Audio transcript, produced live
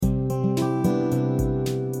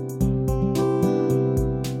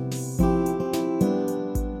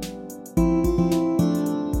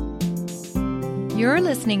You're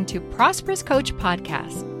listening to Prosperous Coach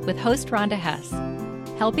Podcast with host Rhonda Hess,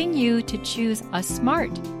 helping you to choose a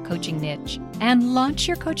smart coaching niche and launch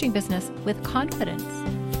your coaching business with confidence.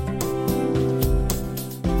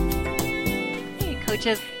 Hey,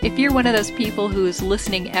 coaches. If you're one of those people who's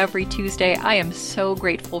listening every Tuesday, I am so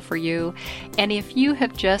grateful for you. And if you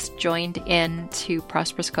have just joined in to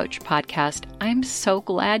Prosperous Coach Podcast, I'm so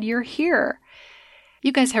glad you're here.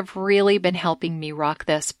 You guys have really been helping me rock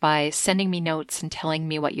this by sending me notes and telling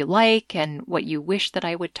me what you like and what you wish that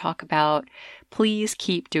I would talk about. Please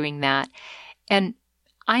keep doing that. And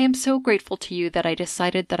I am so grateful to you that I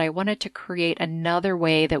decided that I wanted to create another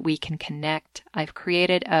way that we can connect. I've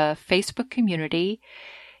created a Facebook community.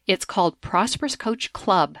 It's called Prosperous Coach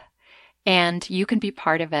Club, and you can be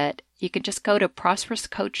part of it. You can just go to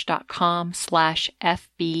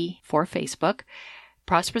prosperouscoach.com/FB for Facebook.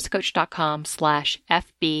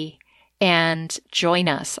 prosperouscoach.com/FB and join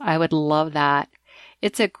us. I would love that.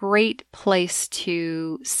 It's a great place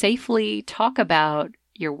to safely talk about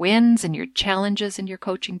your wins and your challenges in your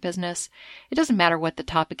coaching business. It doesn't matter what the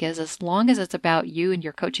topic is, as long as it's about you and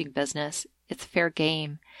your coaching business, it's fair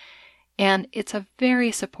game. And it's a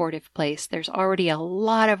very supportive place. There's already a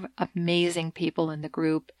lot of amazing people in the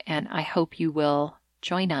group, and I hope you will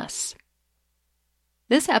join us.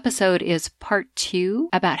 This episode is part 2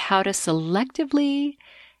 about how to selectively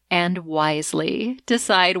and wisely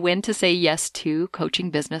decide when to say yes to coaching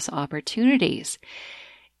business opportunities.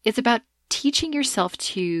 It's about teaching yourself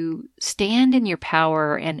to stand in your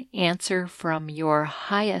power and answer from your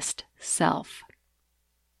highest self.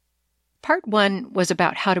 Part 1 was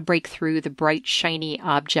about how to break through the bright, shiny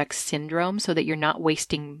object syndrome so that you're not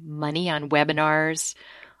wasting money on webinars,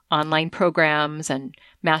 online programs, and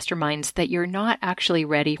masterminds that you're not actually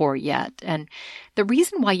ready for yet. And the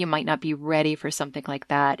reason why you might not be ready for something like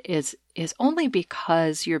that is only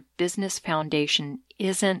because your business foundation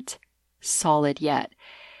isn't solid yet.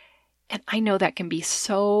 And I know that can be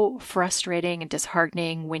so frustrating and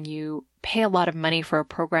disheartening when you pay a lot of money for a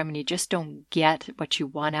program and you just don't get what you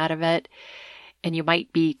want out of it. And you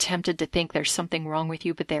might be tempted to think there's something wrong with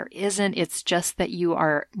you, but there isn't. It's just that you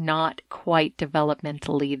are not quite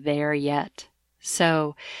developmentally there yet.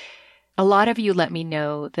 So a lot of you let me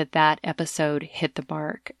know that that episode hit the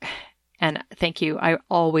mark. And thank you. I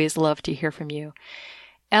always love to hear from you.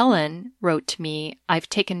 Ellen wrote to me, I've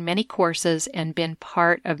taken many courses and been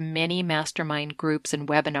part of many mastermind groups and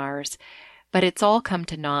webinars, but it's all come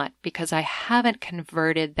to naught because I haven't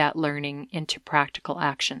converted that learning into practical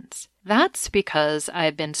actions. That's because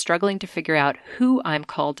I've been struggling to figure out who I'm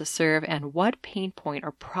called to serve and what pain point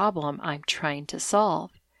or problem I'm trying to solve.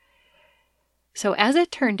 So as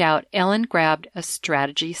it turned out, Ellen grabbed a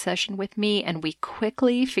strategy session with me, and we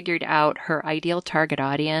quickly figured out her ideal target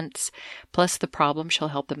audience, plus the problem she'll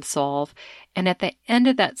help them solve. And at the end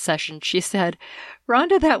of that session, she said,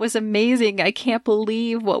 Rhonda, that was amazing. I can't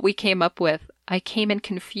believe what we came up with. I came in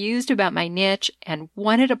confused about my niche and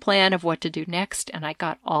wanted a plan of what to do next, and I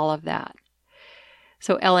got all of that.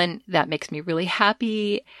 So Ellen, that makes me really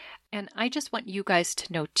happy. And I just want you guys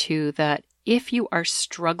to know too that if you are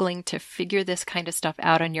struggling to figure this kind of stuff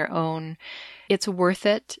out on your own, it's worth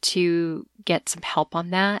it to get some help on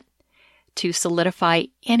that, to solidify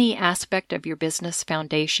any aspect of your business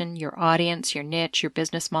foundation, your audience, your niche, your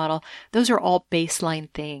business model. Those are all baseline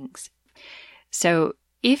things. So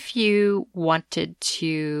if you wanted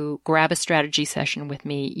to grab a strategy session with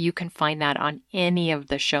me, you can find that on any of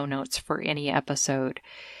the show notes for any episode.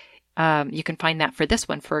 You can find that for this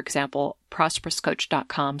one, for example,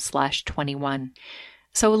 prosperouscoach.com/21.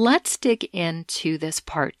 So let's dig into this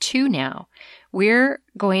part 2 now. We're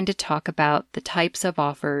going to talk about the types of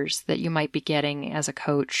offers that you might be getting as a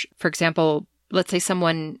coach. For example, let's say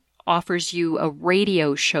someone offers you a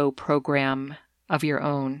radio show program of your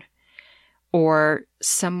own, or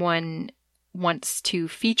someone wants to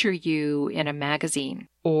feature you in a magazine,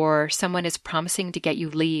 or someone is promising to get you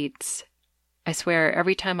leads. I swear,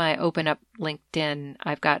 every time I open up LinkedIn,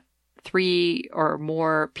 I've got 3 or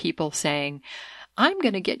more people saying, I'm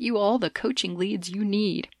going to get you all the coaching leads you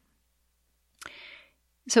need.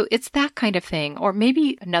 So it's that kind of thing. Or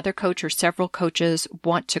maybe another coach or several coaches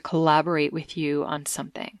want to collaborate with you on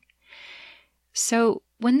something. So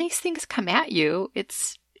when these things come at you,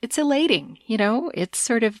 it's elating, it's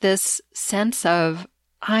sort of this sense of,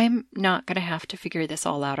 I'm not going to have to figure this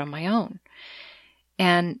all out on my own.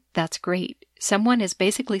 And that's great. Someone is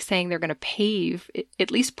basically saying they're going to pave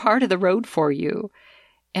at least part of the road for you.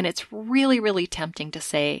 And it's really, really tempting to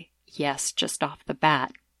say yes just off the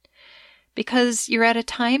bat. Because you're at a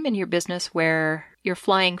time in your business where you're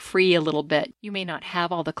flying free a little bit. You may not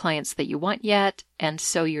have all the clients that you want yet, and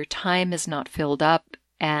so your time is not filled up.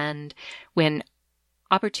 And when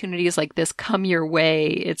opportunities like this come your way,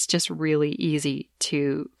 it's just really easy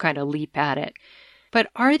to kind of leap at it. But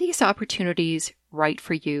are these opportunities right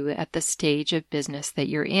for you at the stage of business that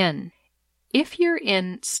you're in? If you're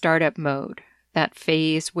in startup mode, that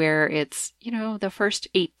phase where it's, the first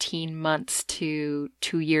 18 months to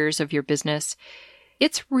 2 years of your business,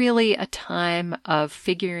 it's really a time of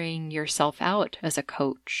figuring yourself out as a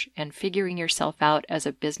coach and figuring yourself out as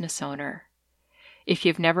a business owner. If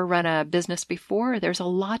you've never run a business before, there's a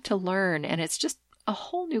lot to learn, and it's just a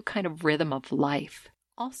whole new kind of rhythm of life.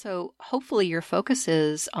 Also, hopefully your focus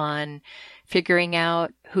is on figuring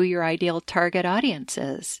out who your ideal target audience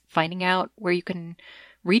is, finding out where you can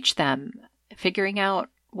reach them, figuring out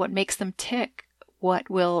what makes them tick, what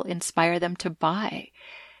will inspire them to buy,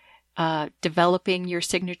 developing your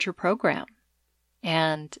signature program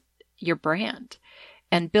and your brand,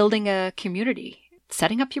 and building a community,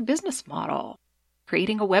 setting up your business model,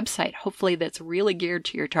 creating a website, hopefully that's really geared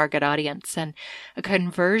to your target audience, and a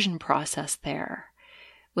conversion process there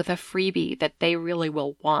with a freebie that they really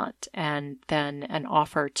will want, and then an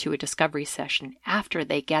offer to a discovery session after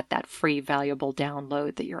they get that free valuable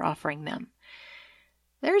download that you're offering them.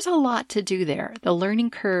 There's a lot to do there. The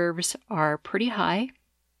learning curves are pretty high.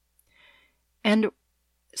 And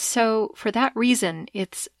so for that reason,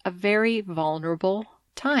 it's a very vulnerable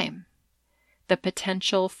time. The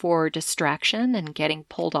potential for distraction and getting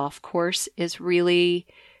pulled off course is really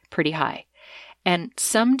pretty high. And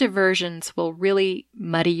some diversions will really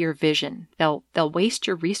muddy your vision. They'll waste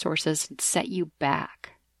your resources and set you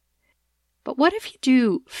back. But what if you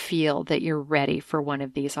do feel that you're ready for one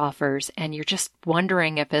of these offers and you're just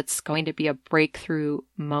wondering if it's going to be a breakthrough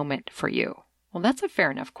moment for you? Well, that's a fair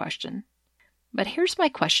enough question. But here's my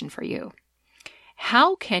question for you.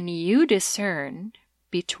 How can you discern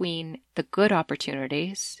between the good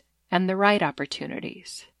opportunities and the right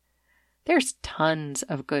opportunities? There's tons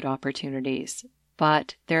of good opportunities,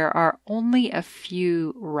 but there are only a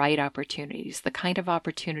few right opportunities, the kind of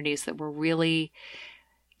opportunities that will really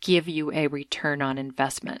give you a return on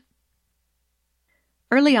investment.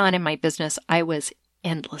 Early on in my business, I was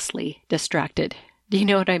endlessly distracted. Do you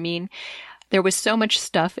know what I mean? There was so much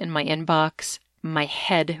stuff in my inbox, my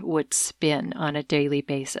head would spin on a daily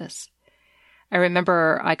basis. I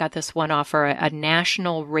remember I got this one offer. A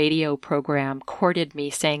national radio program courted me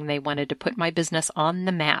saying they wanted to put my business on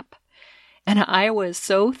the map. And I was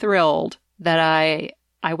so thrilled that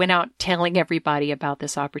I went out telling everybody about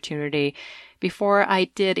this opportunity before I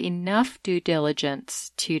did enough due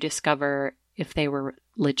diligence to discover if they were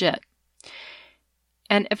legit.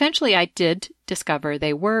 And eventually I did discover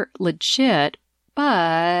they were legit,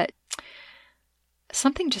 but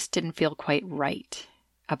something just didn't feel quite right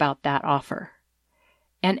about that offer.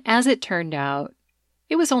 And as it turned out,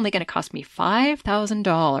 it was only going to cost me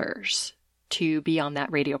 $5,000 to be on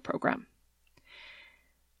that radio program.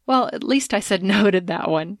 Well, at least I said no to that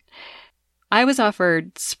one. I was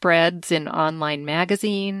offered spreads in online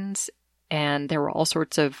magazines, and there were all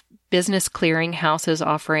sorts of business clearinghouses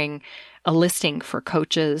offering a listing for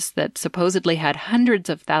coaches that supposedly had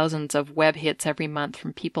hundreds of thousands of web hits every month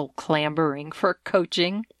from people clamoring for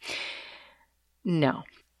coaching. No.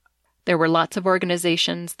 There were lots of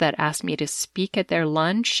organizations that asked me to speak at their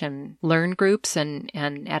lunch and learn groups and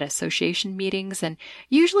at association meetings. And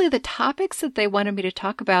usually the topics that they wanted me to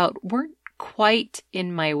talk about weren't quite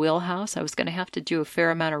in my wheelhouse. I was going to have to do a fair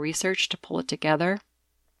amount of research to pull it together.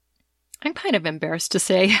 I'm kind of embarrassed to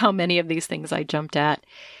say how many of these things I jumped at.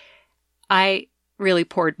 I really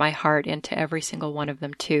poured my heart into every single one of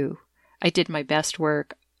them too. I did my best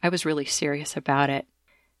work. I was really serious about it.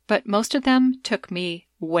 But most of them took me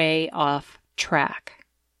way off track.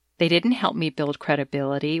 They didn't help me build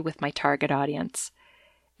credibility with my target audience,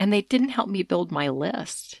 and they didn't help me build my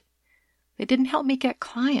list. They didn't help me get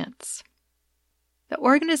clients. The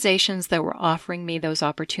organizations that were offering me those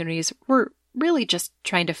opportunities were really just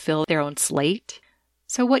trying to fill their own slate.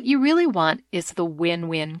 So what you really want is the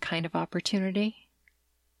win-win kind of opportunity.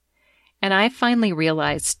 And I finally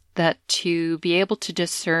realized that to be able to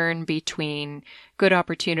discern between good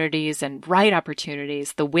opportunities and right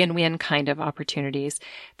opportunities, the win-win kind of opportunities,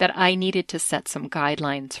 that I needed to set some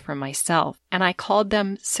guidelines for myself. And I called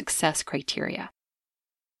them success criteria.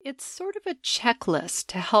 It's sort of a checklist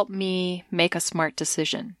to help me make a smart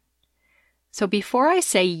decision. So before I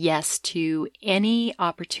say yes to any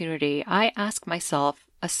opportunity, I ask myself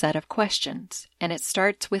a set of questions, and it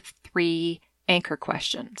starts with 3 anchor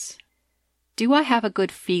questions. Do I have a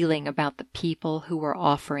good feeling about the people who are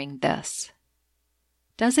offering this?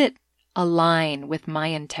 Does it align with my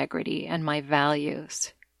integrity and my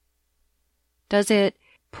values? Does it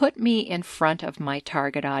put me in front of my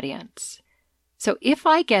target audience? So if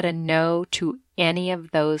I get a no to any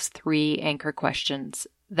of those 3 anchor questions,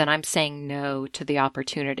 then I'm saying no to the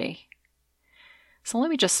opportunity. So let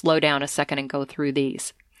me just slow down a second and go through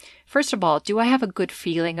these. First of all, do I have a good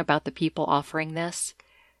feeling about the people offering this?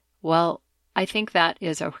 Well, I think that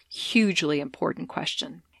is a hugely important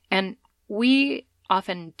question. And we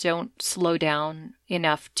often don't slow down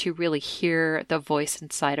enough to really hear the voice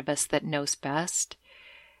inside of us that knows best.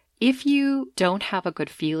 If you don't have a good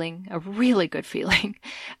feeling, a really good feeling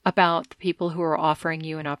about the people who are offering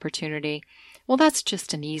you an opportunity, well, that's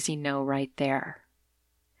just an easy no right there.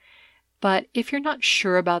 But if you're not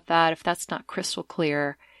sure about that, if that's not crystal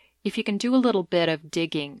clear, if you can do a little bit of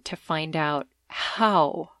digging to find out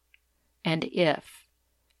how and if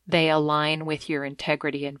they align with your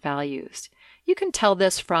integrity and values, you can tell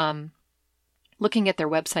this from looking at their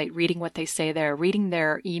website, reading what they say there, reading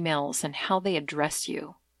their emails and how they address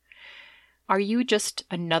you. Are you just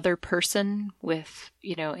another person with,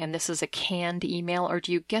 and this is a canned email, or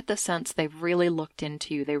do you get the sense they've really looked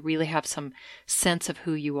into you? They really have some sense of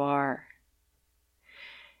who you are.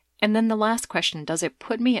 And then the last question, does it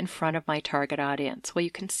put me in front of my target audience? Well,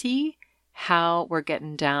 you can see how we're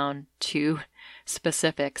getting down to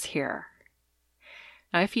specifics here.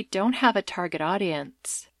 Now, if you don't have a target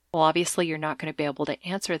audience, well, obviously you're not going to be able to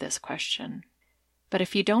answer this question. But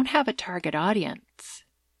if you don't have a target audience,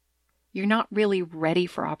 you're not really ready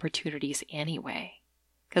for opportunities anyway,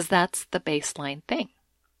 because that's the baseline thing.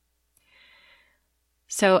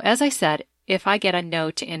 So as I said, if I get a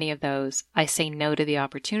no to any of those, I say no to the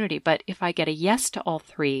opportunity. But if I get a yes to all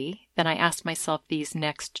 3, then I ask myself these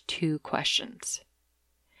next 2 questions.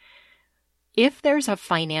 If there's a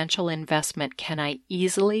financial investment, can I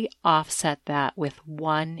easily offset that with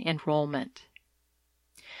 1 enrollment?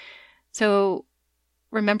 So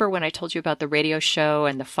remember when I told you about the radio show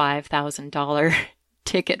and the $5,000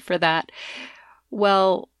 ticket for that?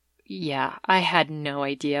 Well, yeah, I had no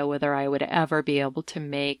idea whether I would ever be able to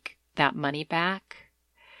make that money back.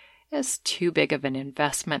 It's too big of an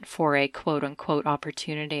investment for a quote-unquote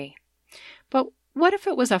opportunity. But what if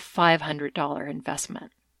it was a $500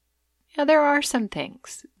 investment? Yeah, there are some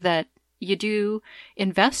things that you do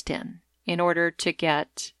invest in order to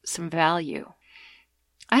get some value.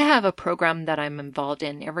 I have a program that I'm involved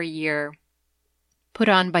in every year, put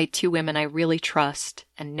on by 2 women I really trust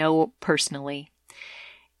and know personally.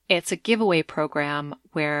 It's a giveaway program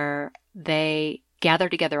where they gather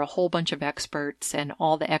together a whole bunch of experts, and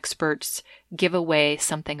all the experts give away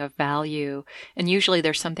something of value. And usually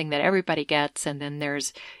there's something that everybody gets, and then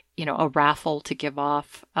there's, a raffle to give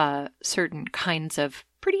off certain kinds of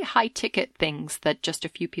pretty high ticket things that just a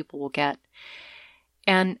few people will get.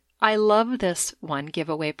 And I love this one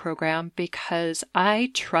giveaway program because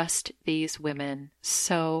I trust these women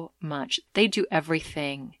so much. They do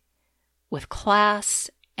everything with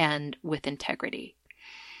class and with integrity.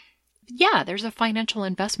 Yeah, there's a financial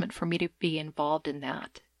investment for me to be involved in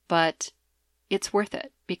that, but it's worth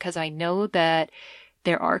it because I know that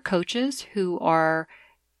there are coaches who are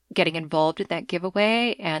getting involved in that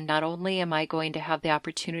giveaway, and not only am I going to have the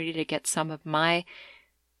opportunity to get some of my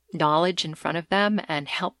knowledge in front of them and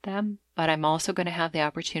help them, but I'm also going to have the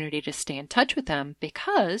opportunity to stay in touch with them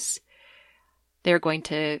because they're going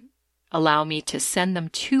to allow me to send them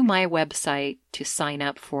to my website to sign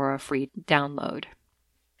up for a free download.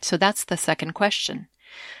 So that's the second question.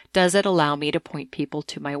 Does it allow me to point people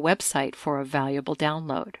to my website for a valuable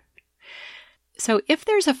download? So if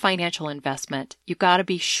there's a financial investment, you've got to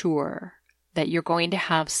be sure that you're going to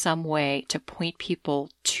have some way to point people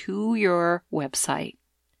to your website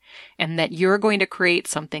and that you're going to create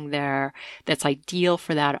something there that's ideal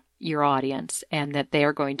for your audience and that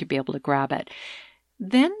they're going to be able to grab it.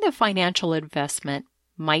 Then the financial investment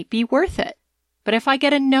might be worth it. But if I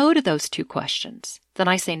get a no to those 2 questions, then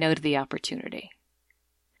I say no to the opportunity.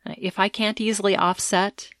 If I can't easily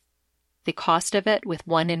offset the cost of it with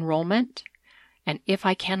 1 enrollment, and if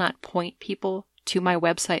I cannot point people to my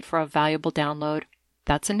website for a valuable download,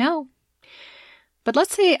 that's a no. But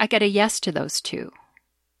let's say I get a yes to those 2,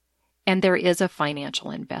 and there is a financial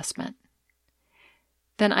investment.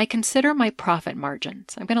 Then I consider my profit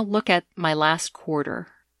margins. I'm going to look at my last quarter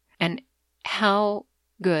and how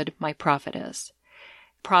good my profit is.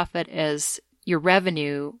 Profit is your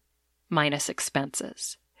revenue minus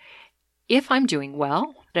expenses. If I'm doing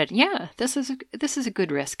well, that this is a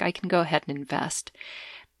good risk, I can go ahead and invest,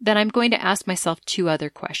 then I'm going to ask myself 2 other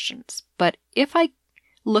questions. But if I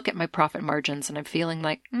look at my profit margins and I'm feeling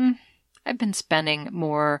like, I've been spending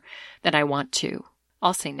more than I want to,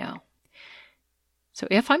 I'll say no. So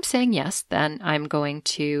if I'm saying yes, then I'm going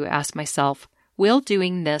to ask myself, will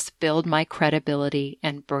doing this build my credibility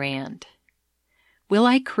and brand? Will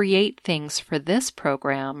I create things for this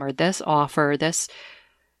program or this offer, this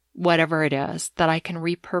whatever it is, that I can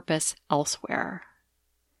repurpose elsewhere?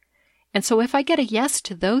 And so if I get a yes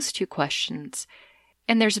to those two questions,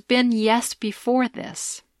 and there's been yes before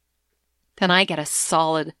this, then I get a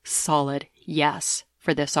solid yes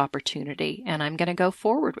for this opportunity, and I'm going to go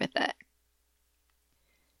forward with it.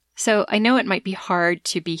 So I know it might be hard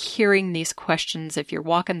to be hearing these questions if you're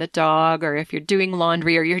walking the dog or if you're doing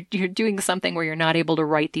laundry or you're doing something where you're not able to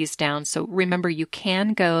write these down. So remember, you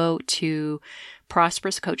can go to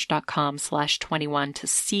prosperouscoach.com/21 to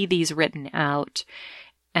see these written out,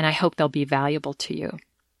 and I hope they'll be valuable to you.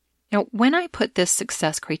 Now, when I put this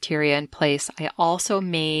success criteria in place, I also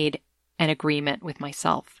made an agreement with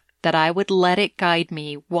myself that I would let it guide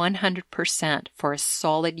me 100% for a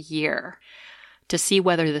solid year to see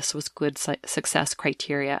whether this was good success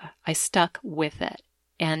criteria. I stuck with it,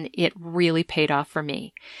 and it really paid off for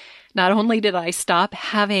me. Not only did I stop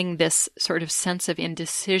having this sort of sense of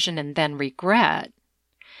indecision and then regret,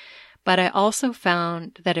 but I also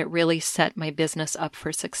found that it really set my business up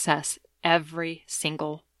for success every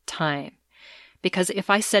single time. Because if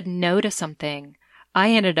I said no to something,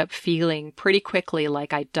 I ended up feeling pretty quickly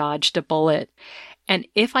like I dodged a bullet. And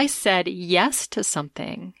if I said yes to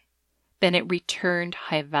something, then it returned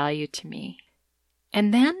high value to me.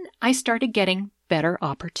 And then I started getting better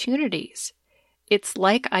opportunities. It's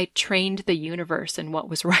like I trained the universe in what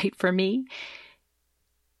was right for me.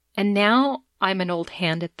 And now I'm an old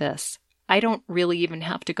hand at this. I don't really even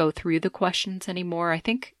have to go through the questions anymore. I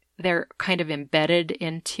think they're kind of embedded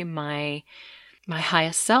into my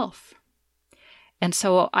highest self. And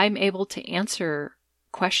so I'm able to answer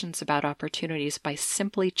questions about opportunities by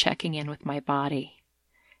simply checking in with my body.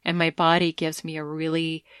 And my body gives me a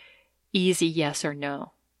really easy yes or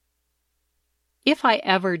no. If I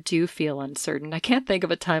ever do feel uncertain, I can't think of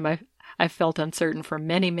a time I've felt uncertain for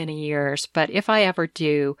many, many years, but if I ever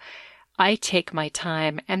do, I take my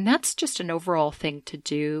time. And that's just an overall thing to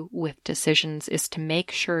do with decisions, is to make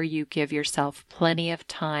sure you give yourself plenty of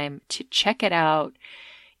time to check it out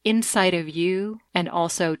inside of you, and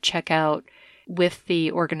also check out with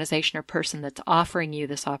the organization or person that's offering you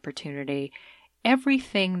this opportunity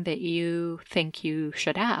everything that you think you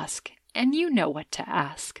should ask, and you know what to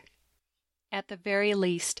ask. At the very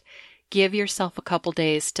least, give yourself a couple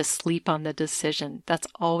days to sleep on the decision. That's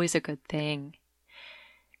always a good thing.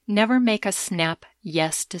 Never make a snap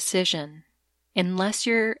yes decision unless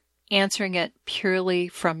you're answering it purely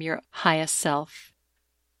from your highest self,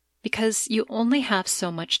 because you only have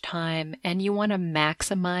so much time and you want to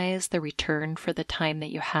maximize the return for the time that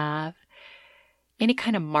you have. Any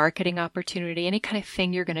kind of marketing opportunity, any kind of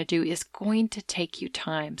thing you're going to do is going to take you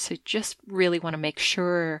time. So just really want to make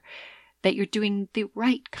sure that you're doing the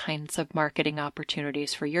right kinds of marketing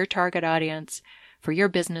opportunities for your target audience, for your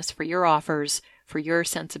business, for your offers, for your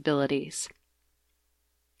sensibilities.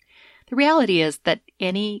 The reality is that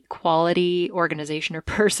any quality organization or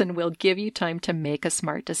person will give you time to make a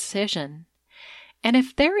smart decision. And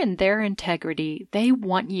if they're in their integrity, they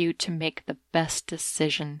want you to make the best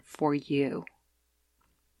decision for you.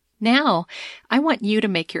 Now, I want you to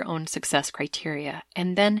make your own success criteria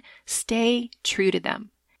and then stay true to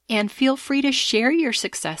them. And feel free to share your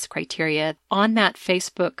success criteria on that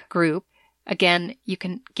Facebook group. Again, you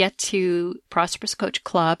can get to Prosperous Coach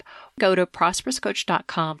Club. Go to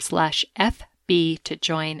prosperouscoach.com/FB to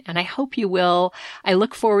join, and I hope you will. I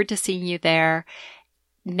look forward to seeing you there.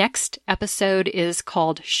 Next episode is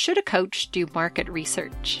called Should a Coach Do Market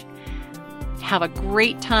Research? Have a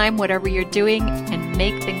great time, whatever you're doing, and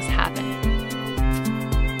make things happen.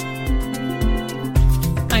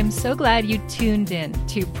 I'm so glad you tuned in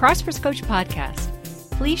to Prosperous Coach Podcast.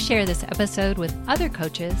 Please share this episode with other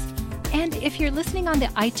coaches. And if you're listening on the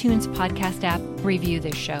iTunes podcast app, review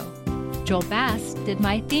this show. Joel Bass did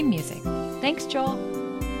my theme music. Thanks, Joel.